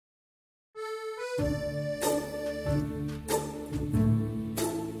Hello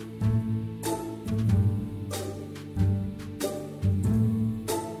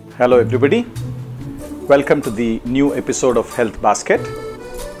everybody, welcome to the new episode of Health Basket.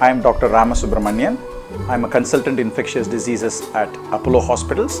 I am Dr. Ramasubramanian. I am a consultant infectious diseases at Apollo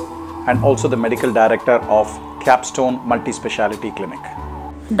Hospitals and also the medical director of Capstone multi-speciality clinic.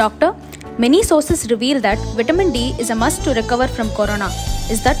 Doctor, many sources reveal that vitamin D is a must to recover from corona.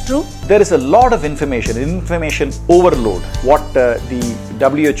 Is that true? There is a lot of information overload, what the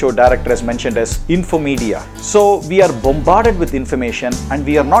WHO director has mentioned as infomedia. So we are bombarded with information and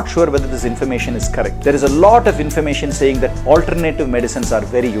we are not sure whether this information is correct. There is a lot of information saying that alternative medicines are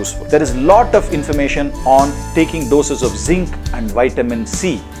very useful. There is a lot of information on taking doses of zinc and vitamin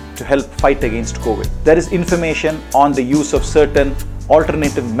C to help fight against COVID. There is information on the use of certain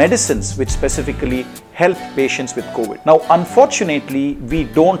alternative medicines which specifically help patients with COVID. Now, unfortunately, we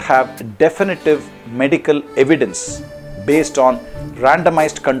don't have definitive medical evidence based on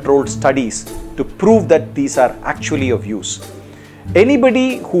randomized controlled studies to prove that these are actually of use.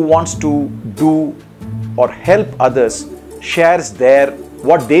 Anybody who wants to do or help others shares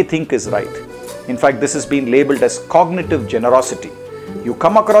what they think is right. In fact, this has been labeled as cognitive generosity. You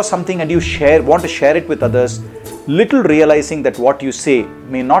come across something and you want to share it with others, little realizing that what you say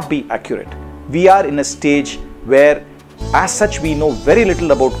may not be accurate. We are in a stage where as such we know very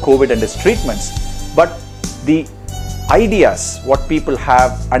little about COVID and its treatments, but the ideas what people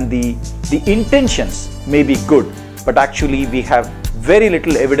have and the intentions may be good, but actually we have very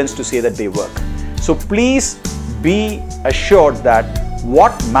little evidence to say that they work. So please be assured that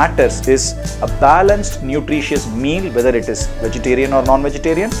what matters is a balanced, nutritious meal, whether it is vegetarian or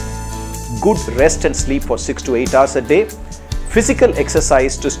non-vegetarian, good rest and sleep for 6 to 8 hours a day, physical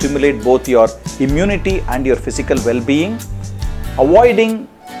exercise to stimulate both your immunity and your physical well-being, avoiding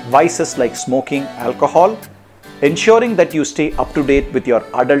vices like smoking, alcohol, ensuring that you stay up to date with your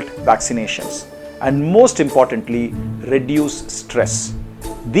adult vaccinations, and most importantly, reduce stress.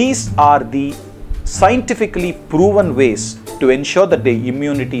 These are the scientifically proven ways to ensure that the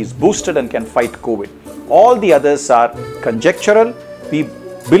immunity is boosted and can fight COVID. All the others are conjectural. We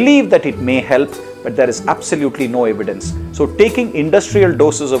believe that it may help, but there is absolutely no evidence. So taking industrial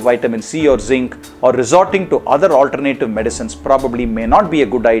doses of vitamin C or zinc or resorting to other alternative medicines probably may not be a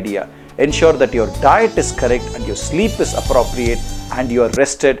good idea. Ensure that your diet is correct and your sleep is appropriate and you are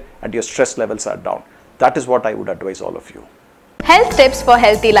rested and your stress levels are down. That is what I would advise all of you. Health tips for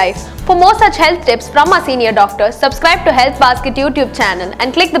healthy life. For more such health tips from our senior doctors, subscribe to Health Basket YouTube channel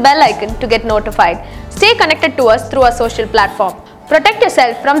and click the bell icon to get notified. Stay connected to us through our social platform. Protect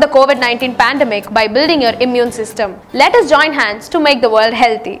yourself from the COVID-19 pandemic by building your immune system. Let us join hands to make the world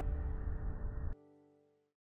healthy.